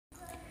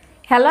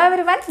Hello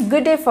everyone,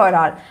 good day for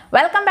all.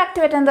 Welcome back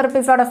to another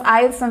episode of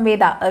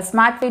Ayursamveda, a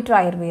smart way to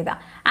Ayurveda.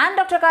 I am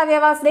Doctor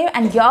Kavya Vasudev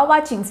and you are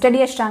watching Study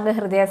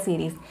AshtangahRhidaya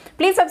series.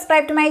 Please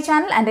subscribe to my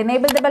channel and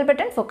enable the bell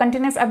button for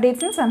continuous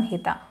updates in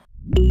Samhita.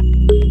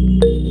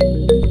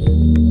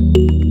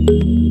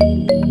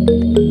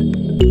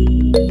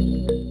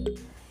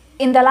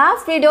 In the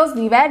last videos,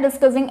 we were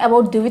discussing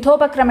about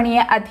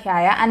Dvividhopakramaneeya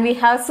adhyaya and we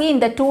have seen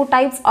the two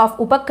types of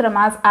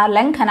upakramas are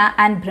Lankhana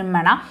and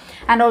Brahmana.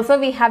 And also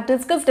we have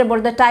discussed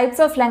about the types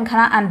of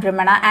Lankhana and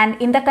Brahmana and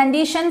in the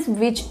conditions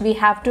which we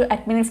have to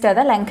administer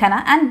the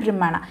Lankhana and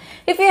Brahmana.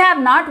 If you have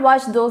not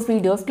watched those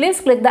videos,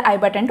 please click the I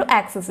button to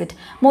access it.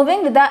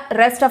 Moving with the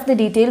rest of the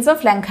details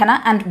of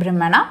Lankhana and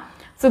Brahmana.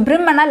 So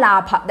Brahmana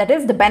labha, that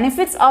is the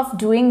benefits of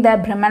doing the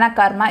Brahmana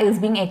karma is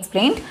being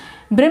explained.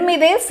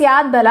 Brahmide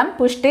syad balam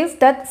pushtis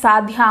tat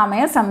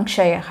sadhyamaya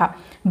samkshayaha.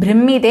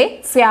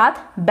 Brahmide syad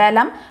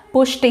balam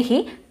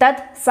pushtihi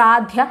tat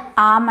sadhya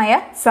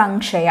amaya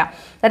sankshaya.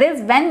 That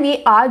is, when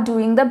we are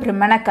doing the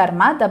Brahmana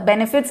karma, the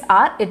benefits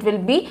are it will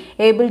be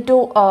able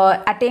to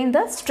attain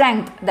the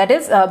strength, that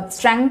is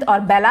strength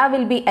or bala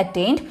will be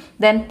attained.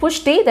 Then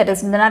pushti, that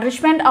is the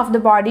nourishment of the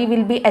body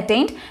will be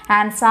attained,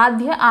 and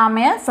sadhya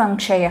amaya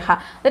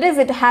sankshaya. That is,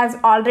 it has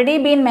already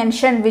been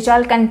mentioned which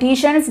all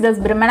conditions this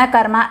Brahmana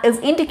karma is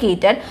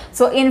indicated.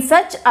 So in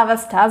such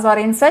avasthas or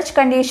in such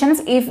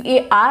conditions, if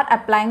we are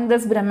applying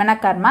this Brahmana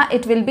karma,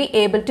 it will be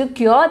able to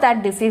cure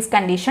that disease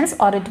conditions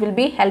or it will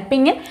be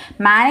helping in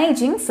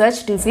managing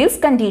such disease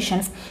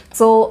conditions.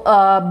 So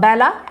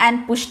bala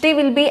and pushti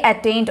will be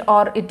attained,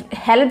 or it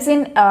helps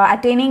in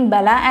attaining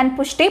bala and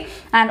pushti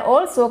and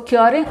also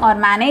curing or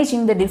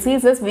managing the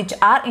diseases which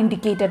are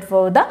indicated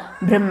for the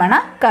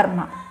Brahmana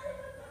karma.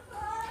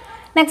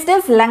 Next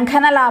is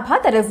Lankhana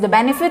labha, that is the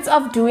benefits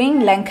of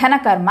doing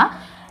Lankhana karma.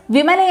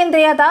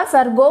 Vimalendriyata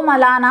sargo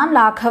malanam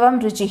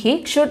lakhavam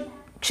ruchihi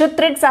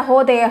Kshutrit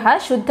sahodeyaha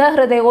shuddha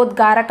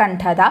hridayodgara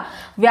kanthada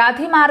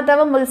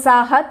vyadhimardava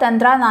mulsaha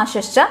tantra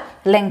nashascha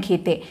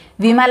lankhite.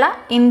 Vimala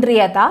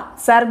indriyata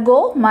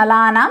sargo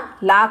malanam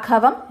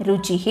lakhavam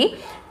ruchihi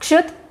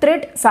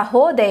Kshutrit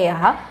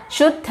sahodeyaha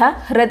shuddha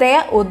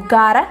hridaya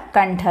udgara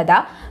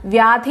kanthada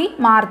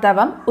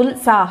vyadhimardavam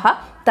ulsaha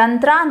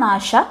tantra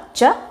nasha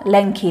cha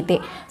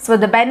lankhite. So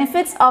the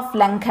benefits of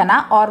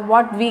Lankhana or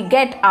what we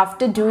get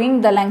after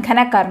doing the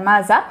Lankhana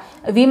karmas are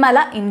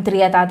Vimala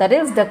Indriyata, that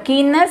is the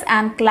keenness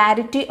and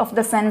clarity of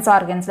the sense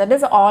organs. That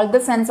is, all the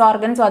sense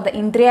organs or the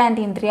Indriya and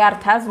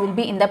Indriyarthas will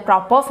be in the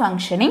proper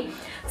functioning.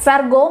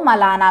 Sargo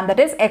Malanam, that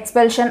is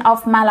expulsion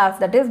of malas,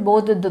 that is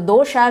both the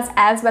doshas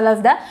as well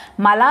as the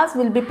malas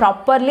will be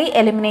properly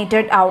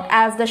eliminated out.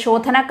 As the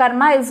Shodhana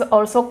karma is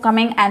also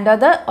coming under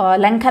the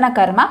Lankhana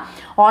karma,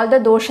 all the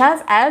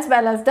doshas as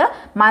well as the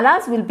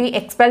malas will be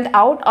expelled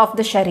out of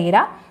the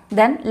sharira.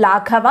 Then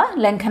Laghava,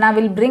 Lankhana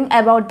will bring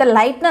about the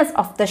lightness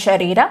of the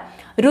sharira.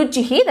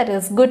 Ruchihi, that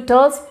is good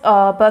taste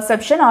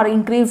perception or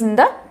increase in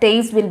the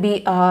taste will be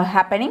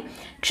happening.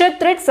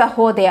 Kshatrit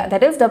sahodaya,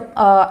 that is the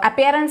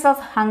appearance of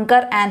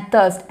hunger and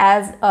thirst,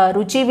 as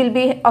ruchi will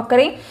be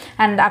occurring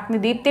and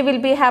Agni-dipti will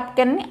be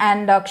happening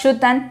and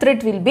Kshut and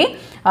Trit will be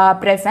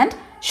present.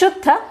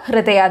 Shuddha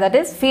Hridaya, that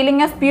is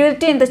feeling of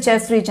purity in the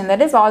chest region,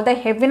 that is all the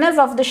heaviness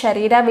of the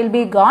sharira will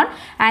be gone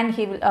and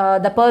he will,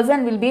 the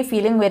person will be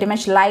feeling very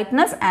much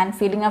lightness and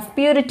feeling of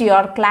purity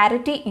or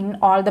clarity in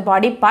all the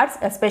body parts,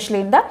 especially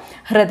in the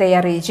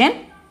Hridaya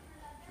region.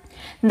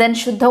 Then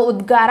Shuddha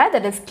Udgara,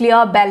 that is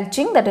clear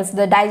belching, that is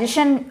the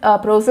digestion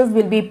process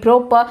will be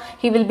proper.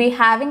 He will be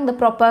having the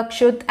proper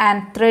Kshut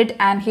and Trit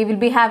and he will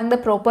be having the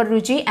proper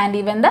Ruchi and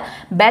even the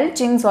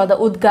belchings or the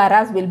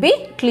Udgaras will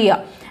be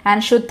clear.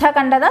 And Shuddha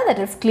Kandada, that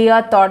is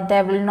clear thought,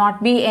 there will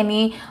not be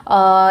any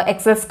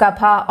excess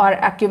kapha or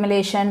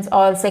accumulations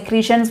or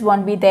secretions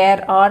won't be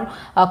there or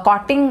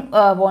clotting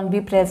won't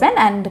be present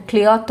and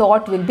clear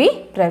thought will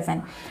be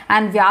present.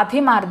 And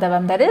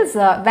Vyadhimardavam, that is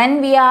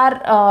when we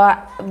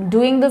are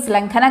doing this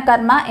Lankhana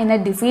karma in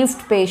a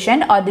diseased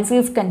patient or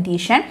diseased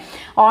condition,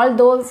 all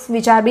those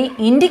which are being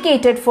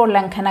indicated for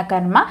Lankhana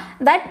karma,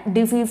 that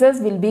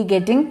diseases will be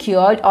getting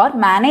cured or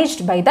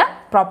managed by the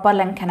proper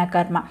Lankhana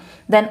karma.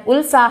 Then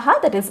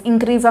Ulsaha, that is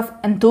increase of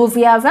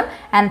enthusiasm,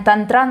 and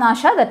Tantra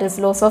Nasha, that is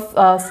loss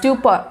of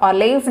stupor or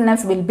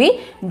laziness will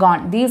be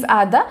gone. These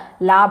are the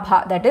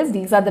labha, that is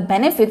these are the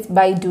benefits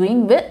by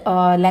doing with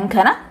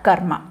Lankhana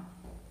karma.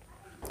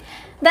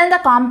 Then the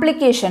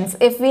complications.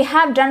 If we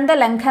have done the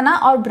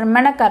Lankhana or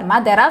Brahmana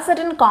karma, there are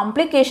certain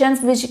complications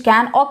which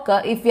can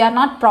occur if we are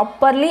not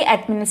properly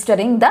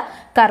administering the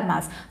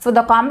karmas. So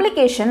the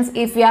complications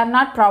if we are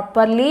not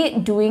properly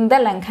doing the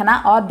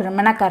Lankhana or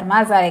Brahmana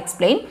karmas are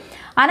explained.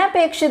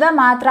 Anapekshita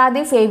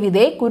matradi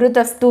sevide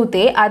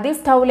kurutastute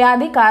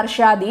adhistaulyadi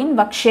karshadin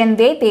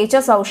vakshende techa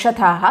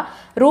saushathaha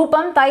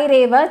rupam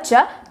taireva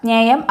cha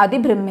nyayam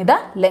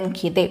adhibrahmida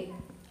lankhite.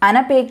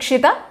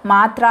 Anapekshita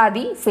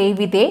matradi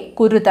sevite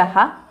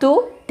kurutaha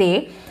tu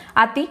te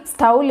ati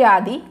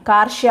staulyadi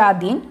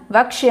karshadin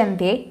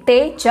vakshante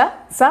te cha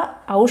sa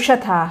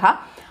aushathaha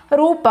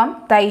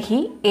rupam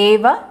taihi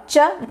eva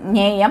cha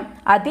nyayam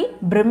adi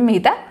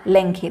brahmida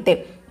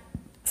lankhite.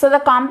 So the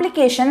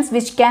complications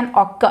which can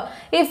occur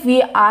if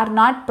we are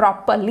not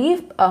properly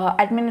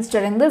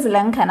administering this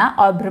langhana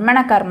or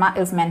brahmana karma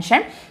is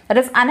mentioned. That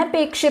is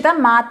anapekshita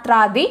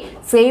matradi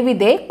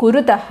sevide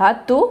kurutaha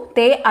tu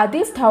te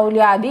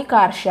adhisthaulyadi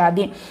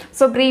karshyadi.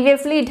 So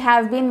previously it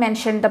has been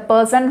mentioned the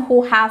person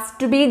who has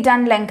to be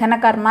done langhana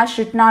karma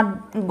should not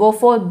go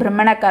for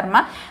brahmana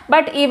karma,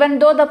 but even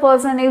though the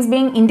person is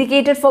being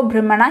indicated for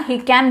brahmana, he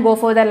can go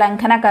for the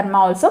langhana karma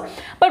also.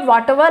 But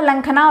whatever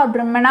langhana or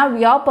brahmana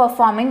we are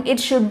performing, it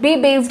should be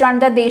based on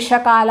the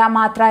desha, kala,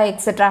 matra,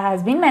 etc.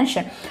 has been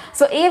mentioned.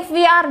 So if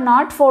we are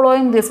not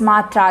following this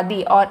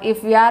matradi, or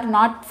if we are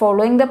not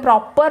following the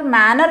proper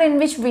manner in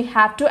which we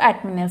have to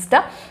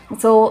administer,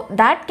 so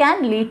that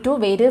can lead to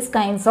various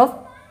kinds of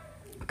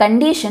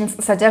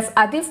conditions such as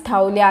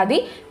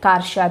adhisthaulyadi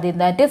karshyadi.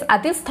 That is,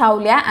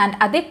 adhisthaulia and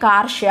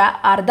adhikarsya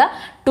are the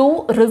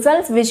two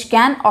results which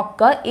can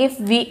occur if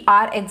we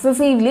are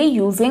excessively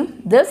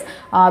using this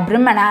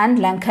brahmana and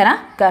langhana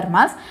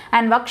karmas.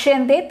 And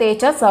vakshente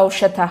techa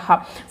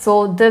saushathaha.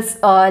 So this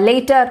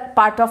later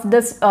part of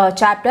this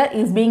chapter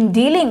is being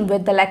dealing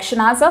with the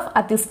lakshanas of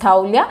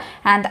adhisthaulia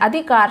and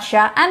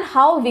adhikarsya, and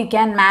how we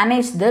can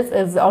manage this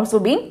is also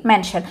being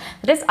mentioned.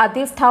 That is,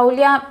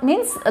 adhisthaulia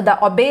means the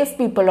obese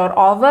people or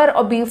over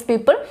obese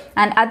people,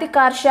 and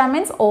adhikarsya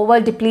means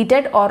over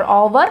depleted or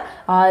over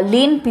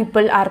lean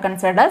people are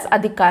considered as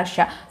adhikarsya.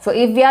 So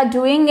if we are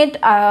doing it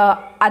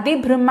adi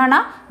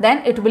brahmana,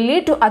 then it will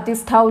lead to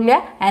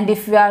adhisthaulia, and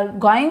if we are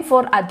going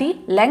for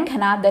adi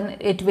langhana, then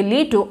it will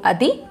lead to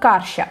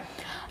adhikarsya.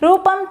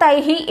 Rupam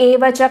taihi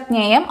evacha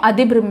jnayam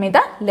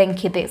adhibrahmida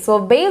langhite. So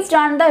based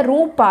on the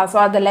rupas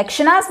or the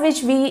lakshanas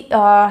which we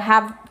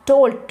have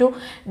told to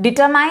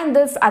determine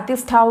this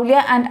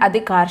adhisthaulia and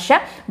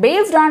adhikarsya,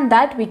 based on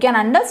that we can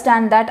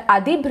understand that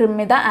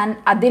adhibrahmida and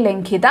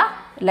adhilanghita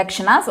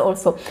lakshanas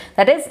also.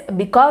 That is,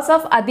 because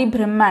of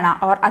adhibrahmana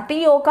or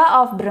atiyoga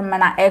of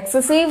brahmana,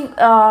 excessive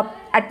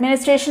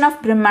administration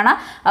of brahmana,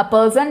 a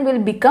person will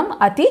become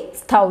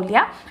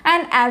adhisthaulia,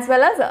 and as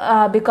well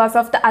as because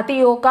of the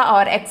atiyoga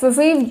or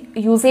excessive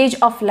usage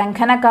of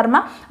langhana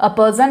karma, a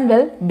person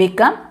will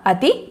become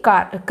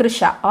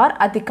adhikrisha or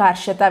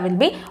adhikarshata will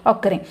be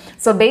occurring.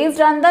 So based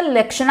on the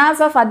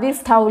lakshanas of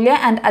adhisthaulia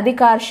and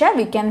adhikarsha,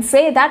 we can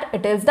say that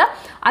it is the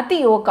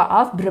atiyoga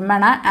of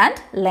brahmana and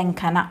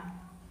langhana.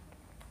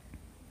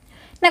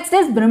 Next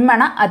is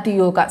brahmana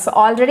atiyoga. So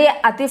already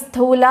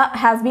atisthula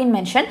has been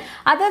mentioned.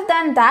 Other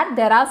than that,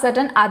 there are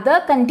certain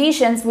other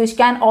conditions which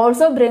can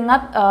also bring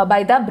up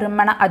by the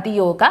brahmana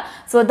atiyoga.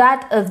 So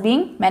that is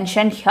being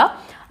mentioned here.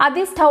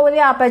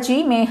 Adhisthaulia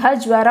apachi meha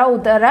jwara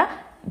udara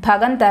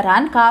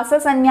bhagantaran kasa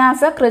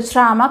sanyasa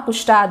krichrama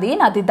kushtadin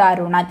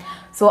adidarunan.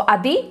 So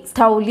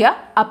adhisthaulia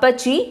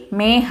apachi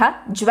meha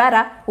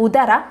jwara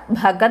udara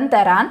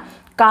bhagantaran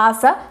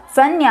kasa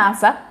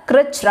sanyasa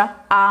krichra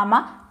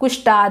ama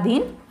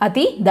kushtadin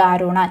ati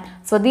darunan.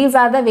 So these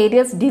are the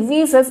various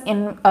diseases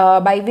in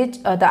by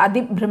which the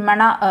adi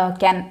brahmana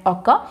can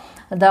occur.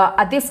 The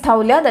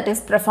adhisthaulia, that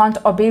is profound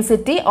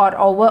obesity or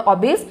over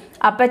obese.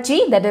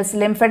 Apachi, that is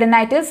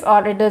lymphadenitis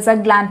or it is a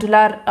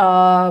glandular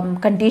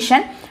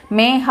condition.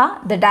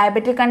 Meha, the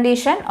diabetic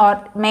condition,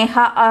 or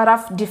meha are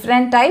of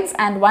different types,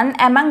 and one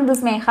among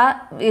this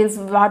meha is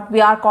what we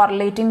are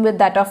correlating with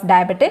that of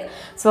diabetic.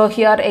 So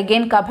here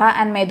again kapha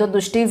and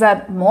medodushtis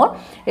are more.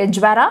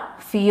 Jvara,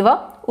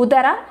 fever.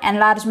 Udara,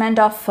 enlargement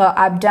of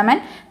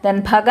abdomen.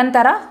 Then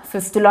bhagantara,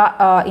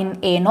 fistula in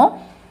ano.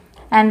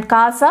 And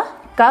kasa,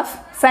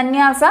 cough.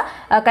 Sannyasa,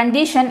 a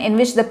condition in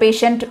which the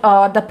patient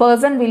the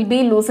person will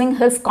be losing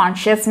his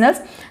consciousness.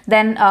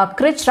 Then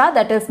krichra,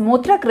 that is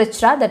mutra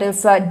krichra, that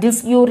is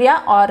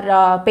dysuria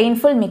or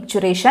painful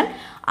micturition.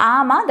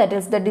 Ama, that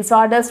is the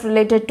disorders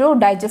related to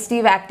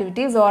digestive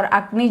activities or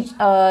agni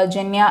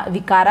janya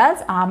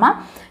vikaras,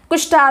 ama.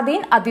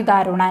 Kushtadin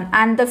adidarunan,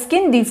 and the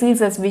skin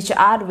diseases which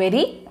are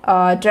very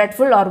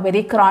dreadful or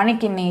very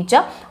chronic in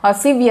nature or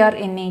severe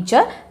in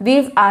nature.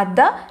 These are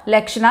the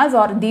lakshanas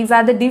or these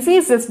are the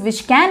diseases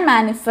which can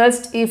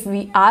manifest if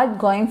we are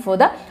going for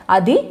the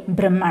adi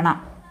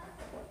brahmana.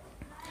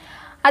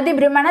 Adi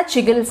brahmana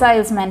chigilsa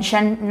is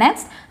mentioned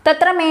next.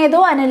 Tatra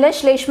medo anila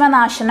shleshma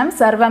nashanam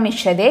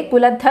sarvamishade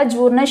kuladha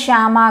jurna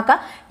shyamaka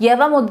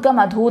yavamudga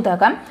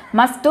madhudagam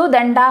mastu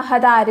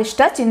dandahada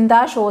arishta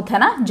chinda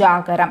shodhana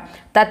jagaram.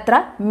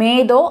 Tatra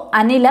medo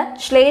anila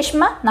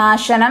shleshma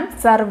nashanam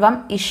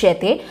sarvam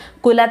ishyate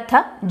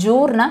kulatha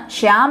jurna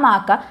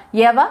shyamaka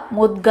yava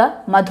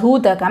mudga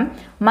madhudagam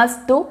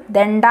mastu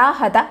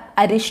dandahada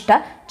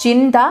arishta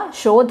chinda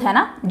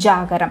shodhana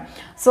jagaram.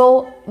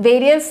 So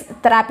various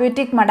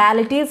therapeutic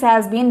modalities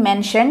has been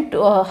mentioned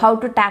to, how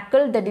to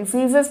tackle the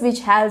diseases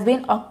which has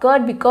been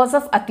occurred because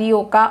of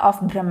atiyoga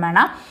of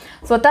brahmana.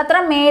 So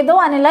tatra medo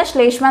anila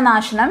shleshma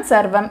nashanam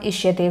sarvam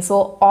ishyate.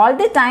 So all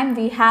the time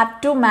we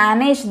have to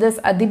manage this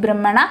adi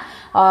brahmana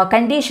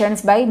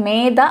conditions by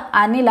meda,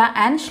 anila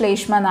and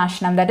shleshma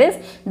nashanam. That is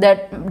the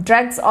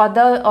drugs or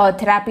the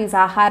therapies,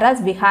 aharas,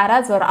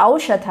 viharas or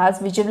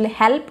aushathas which will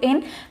help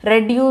in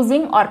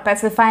reducing or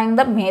pacifying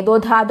the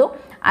medodhadu,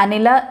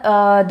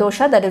 Anila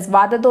dosha, that is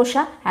Vata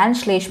dosha, and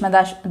Shleshma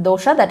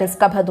dosha, that is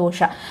Kapha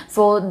dosha.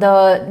 So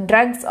the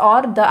drugs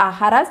or the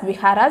aharas,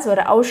 viharas or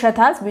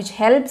aushathas which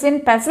helps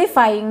in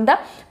pacifying the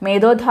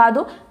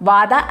Medodhadu,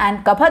 Vata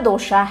and Kapha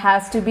dosha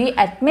has to be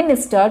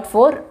administered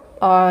for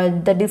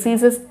the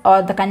diseases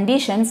or the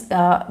conditions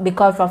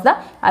because of the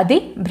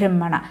Adi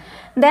Brahmana.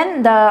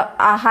 Then the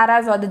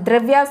aharas or the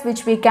dravyas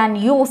which we can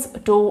use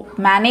to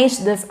manage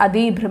this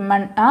Adi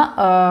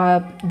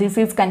Brahmana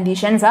disease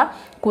conditions are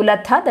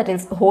Kulatha, that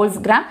is whole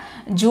gram,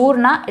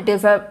 Jurna, it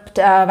is a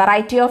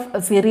variety of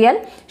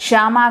cereal,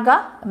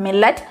 Shamaga,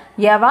 millet,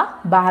 Yava,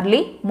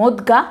 barley,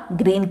 Mudga,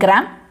 green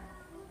gram,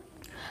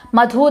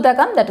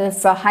 Madhudakam, that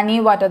is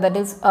honey water, that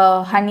is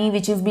honey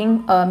which is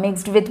being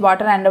mixed with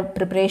water and a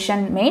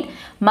preparation made.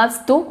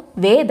 Mastu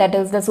Ve, that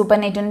is the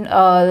supernatant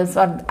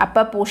or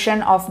upper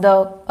portion of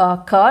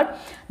the curd.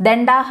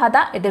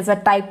 Dandahada, it is a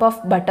type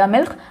of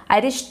buttermilk.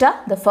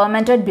 Arishta, the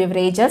fermented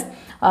beverages.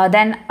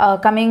 Then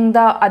coming the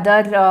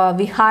other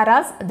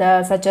viharas,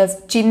 such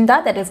as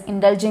Chinda, that is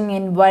indulging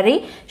in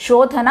worry.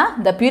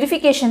 Shodhana, the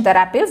purification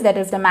therapies, that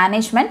is the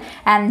management.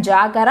 And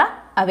Jagara,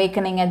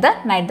 awakening at the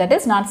night, that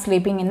is not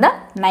sleeping in the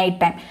night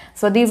time.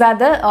 So these are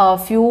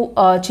the few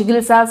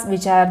chikilsas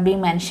which are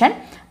being mentioned.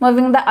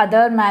 Moving the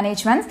other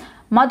managements.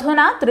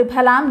 Madhuna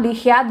triphalam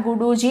lihyat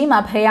gudujim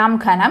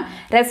abhayam khanam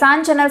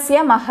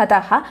rasanjanasya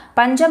mahataha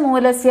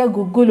panchamulasya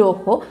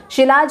guguloho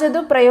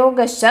shilajadu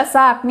prayogascha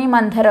sa akni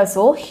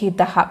mandharaso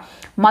hitaha.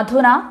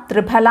 Madhuna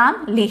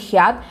triphalam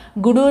lihyat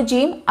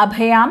gudujim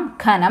abhayam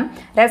khanam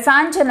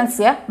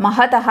rasanjanasya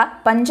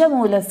mahataha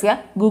panchamulasya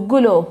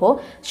guguloho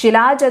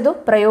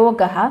shilajadu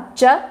prayogaha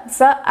cha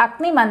sa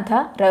akni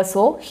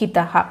mandharaso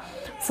hitaha.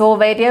 So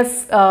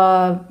various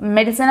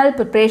medicinal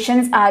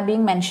preparations are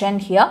being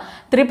mentioned here.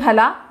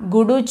 Triphala,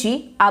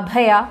 Guduchi,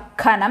 Abhaya,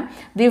 Khanam.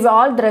 These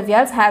all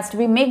dravyas has to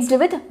be mixed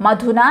with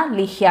Madhuna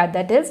Lihya.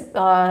 That is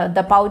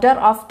the powder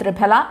of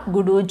Triphala,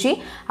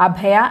 Guduchi,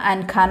 Abhaya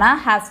and Khana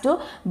has to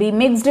be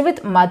mixed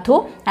with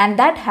Madhu and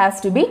that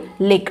has to be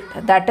licked.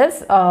 That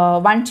is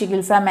one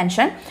chikilsa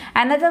mentioned.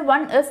 Another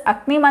one is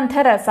Akni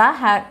Mantha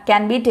Rasa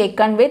can be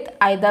taken with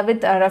either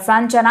with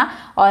Rasanchana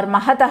or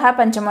Mahataha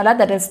Panchamula,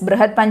 that is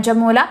Brihat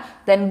Panchamula,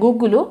 then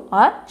Gugulu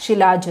or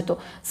Shilajatu.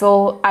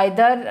 So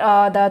either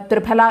the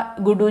Triphala,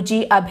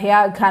 Guduji,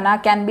 Abhaya, Ghana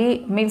can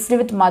be mixed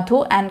with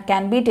Madhu and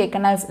can be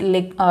taken as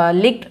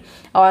licked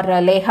or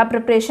Leha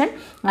preparation.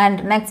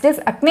 And next is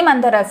Akni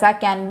Mandarasa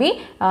can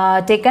be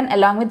taken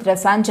along with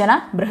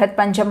Rasanjana, Brihat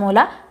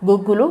Panchamula,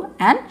 Gugulu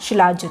and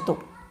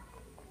Shilajatu.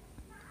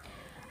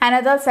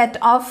 Another set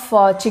of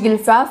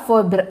chikilsa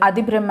for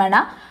Adi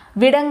Brahmana.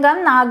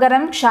 Vidangam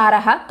Nagaram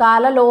Ksharaha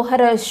Kala Loha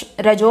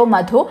Rajo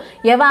Madhu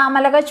Yava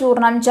Amalaga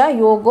Churnam Cha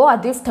Yogo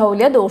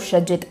Adhisthaulya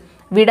Doshajit.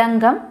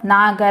 Vidangam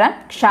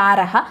Nagaram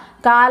Ksharaha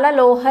Kala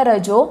Loha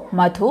Rajo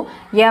Madhu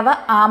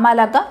Yava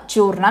Amalaga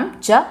Churnam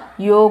Cha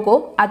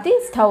Yogo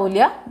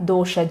Adhisthaulya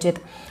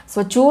Doshajit.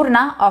 So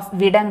Churna of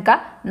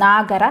Vidanka,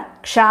 Nagara,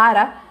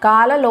 Kshara,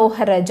 Kala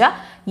Loha Raja,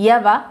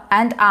 Yava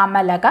and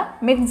Amalaga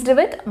mixed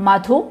with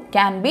Madhu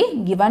can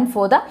be given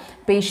for the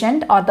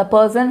patient or the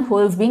person who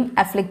is being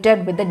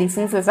afflicted with the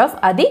diseases of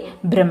Adi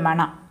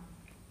Brahmana.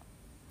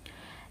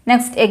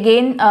 Next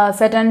again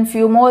certain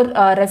few more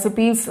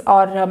recipes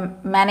or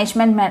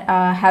management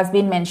has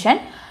been mentioned.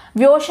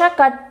 Vyosha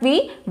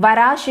Katvi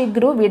Vara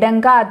Shigru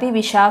Vidanga Ati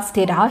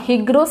Vishastira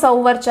Higru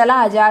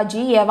Sauvarchala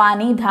Ajaji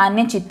Yavani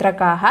Dhanya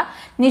Chitrakaha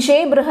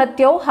Nishe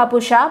Bruhatyo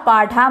Hapusha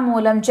Padha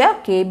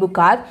Moolamcha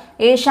Kebukat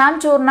Esham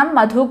Churnam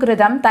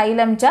Madhukridam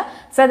Tailamcha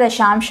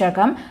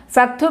Sadashamshakam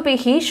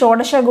Sakthupihi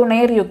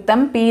Shodashaguner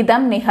Yuktam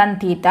Pidam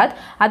Nihantitat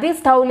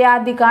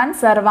Adhistaulyadikan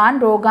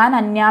Sarvan Rogan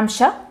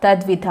Anyamsha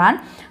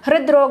Tadvitan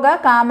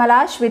Hridroga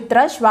Kamala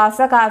Shvitra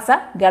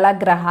Shvasakasa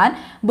Galagrahan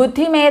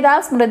Buddhi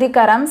Meda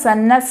Smridikaram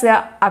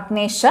Sannasya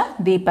Agnesha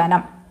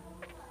Deepanam.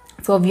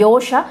 So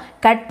Vyosha,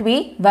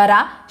 Katvi,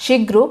 Vara,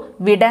 Shigru,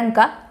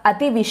 Vidanka,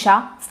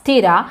 Ativisha,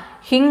 Sthira,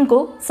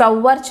 Hingu,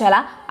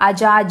 Sauvarchala,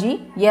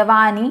 Ajaji,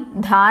 Yavani,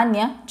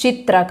 Dhanya,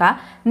 Chitraka,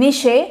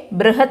 Nishe,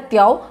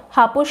 Brihatyau,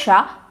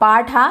 Hapusha,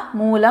 Padha,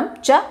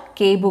 Moolam, Cha,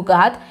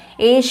 Kebugat,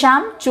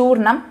 Esham,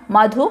 Churnam,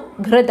 Madhu,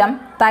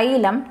 Ghridam,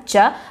 Tailam,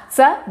 Cha,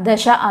 Sa,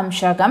 Dasha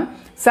Amshagam,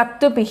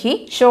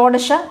 Saktupihi,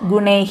 Shodasha,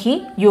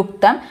 Gunehi,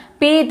 Yuktam,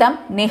 Pidam,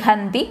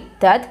 Nihanti,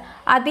 Tat,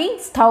 Adi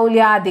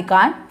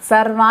Staulyadikan,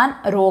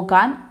 Sarvan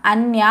Rogan,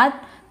 Anyat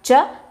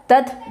Cha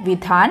Tad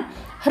Vidhan,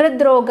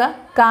 Hridroga,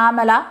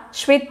 Kamala,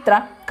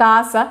 Shvitra,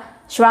 Kasa,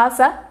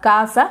 Shvasa,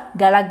 Kasa,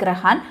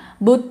 Galagrahan,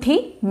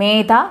 Buddhi,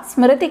 Meda,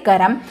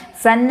 Smritikaram,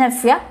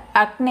 Sannasya,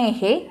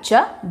 Aknehe,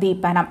 Cha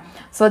Deepanam.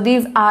 So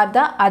these are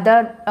the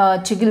other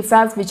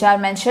chikilsas which are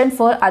mentioned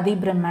for Adi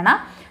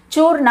Brahmana.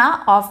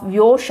 Churna of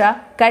Vyosha,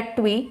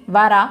 Katvi,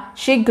 Vara,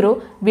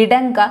 Shigru,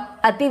 Vidanka,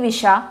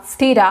 Ativisha,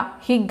 Sthira,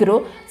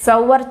 Higru,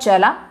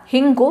 Sauvarchala,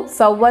 Hingu,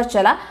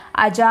 Sauvarchala,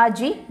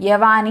 Ajaji,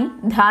 Yavani,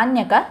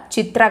 Dhanyaka,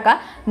 Chitraka,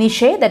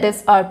 Nishe, that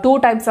is two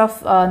types of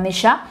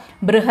Nisha,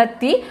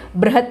 Brihati,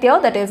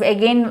 Brihatyo, that is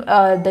again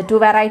the two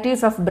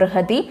varieties of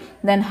Brihati,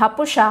 then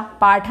Hapusha,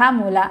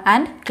 Pathamula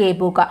and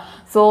Kebuka.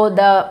 So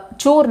the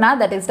churna,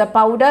 that is the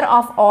powder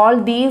of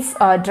all these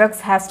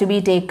drugs has to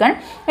be taken.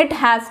 It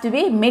has to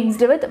be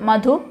mixed with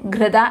Madhu,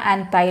 Ghrida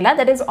and Taila,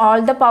 that is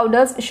all the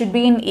powders should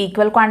be in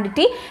equal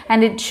quantity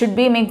and it should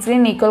be mixed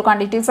in equal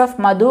quantities of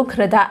Madhu,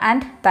 Ghrida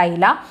and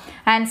Taila.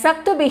 And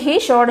Saktu bihi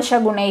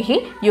shodasha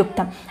gunehi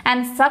yuktam.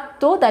 And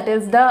Saktu, that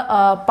is the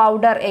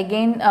powder,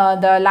 again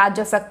the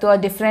larger Saktu or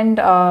different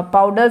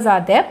powders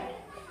are there,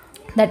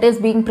 that is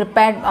being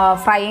prepared,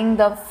 frying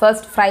the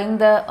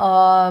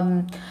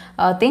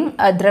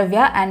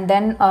dravya and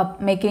then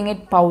making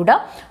it powder.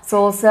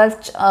 So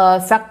such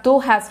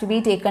Saktu has to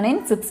be taken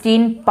in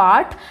 16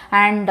 part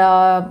and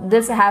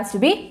this has to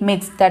be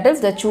mixed, that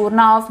is the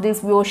churna of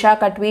this Vyosha,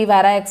 Katvi,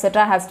 Vara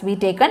etc. has to be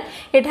taken.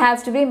 It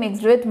has to be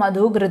mixed with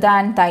Madhu, Ghrida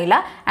and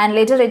Taila and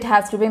later it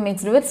has to be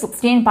mixed with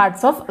 16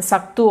 parts of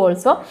Saktu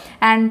also.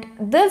 And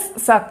this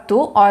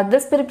Saktu or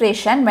this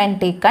preparation when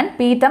taken,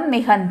 Pitam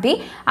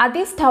Nihanti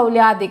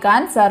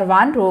Adhistaulyadikan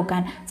Sarvan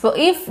Rogan. So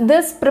if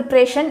this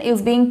preparation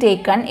is being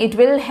taken, it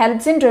will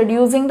helps in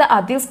reducing the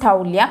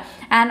adhistaulya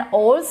and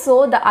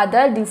also the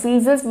other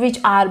diseases which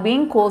are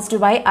being caused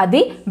by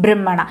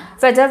adhibrahmana,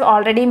 such as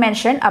already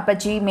mentioned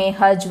apachi,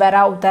 meha,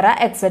 jvara, uttara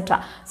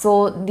etc.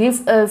 So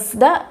this is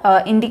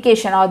the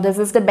indication or this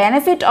is the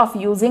benefit of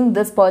using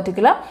this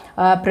particular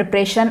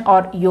preparation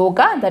or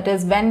yoga, that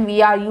is when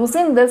we are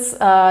using this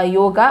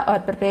yoga or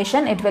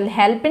preparation, it will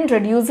help in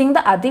reducing the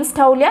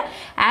adhistaulya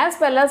as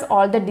well as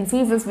all the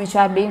diseases which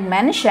are being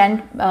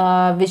mentioned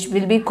which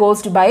will be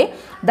caused by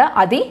the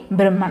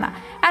adhibrahmana.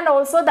 And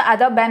also the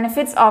other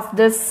benefits of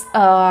this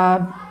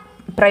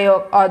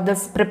prayog or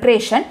this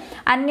preparation,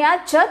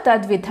 anya cha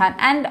tadvidhan,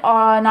 and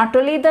not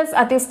only this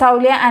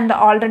adhistaulya and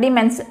already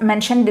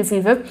mentioned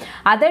diseases,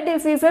 other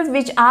diseases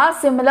which are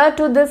similar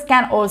to this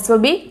can also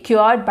be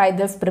cured by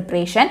this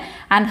preparation.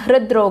 And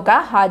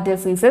hridroga, heart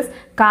diseases,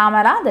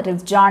 kamara, that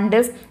is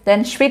jaundice,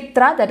 then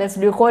shvitra, that is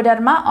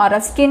leukoderma or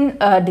a skin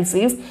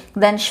disease,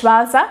 then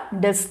shvasa,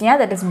 dyspnea,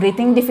 that is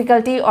breathing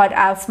difficulty or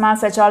asthma,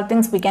 such all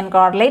things we can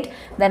correlate,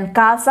 then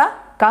kasa,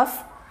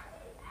 cough,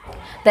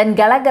 then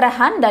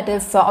galagrahan, that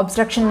is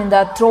obstruction in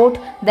the throat,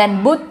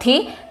 then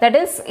buddhi, that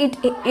is it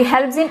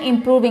helps in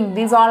improving.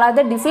 These all are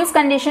the disease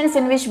conditions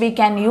in which we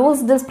can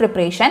use this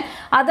preparation.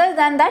 Other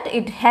than that,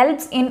 it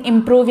helps in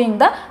improving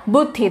the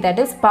buddhi, that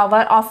is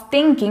power of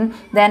thinking.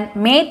 Then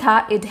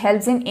metha, it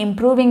helps in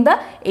improving the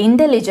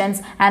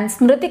intelligence, and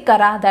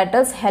smritikara, that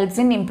is helps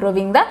in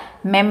improving the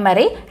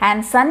memory,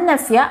 and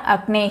sannasya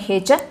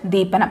agnehecha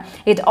deepanam,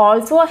 it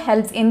also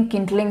helps in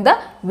kindling the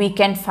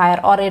weekend fire,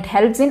 or it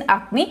helps in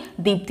agni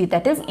deepti,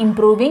 that is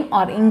improving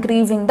or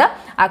increasing the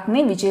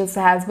agni which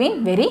has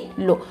been very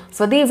low.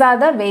 So these are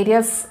the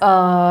various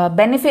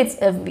benefits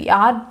if we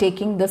are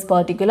taking this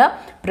particular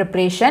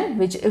preparation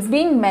which is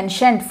being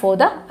mentioned for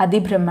the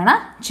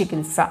adhibrahmana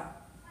chikitsa.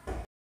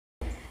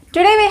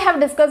 Today we have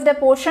discussed a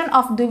portion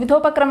of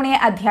Dvividhopakramaneeya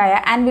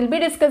adhyaya and will be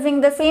discussing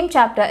the same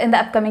chapter in the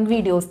upcoming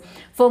videos.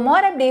 For more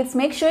updates,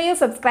 make sure you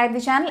subscribe the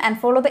channel and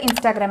follow the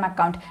Instagram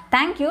account.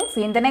 Thank you.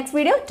 See you in the next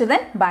video. Till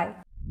then, bye.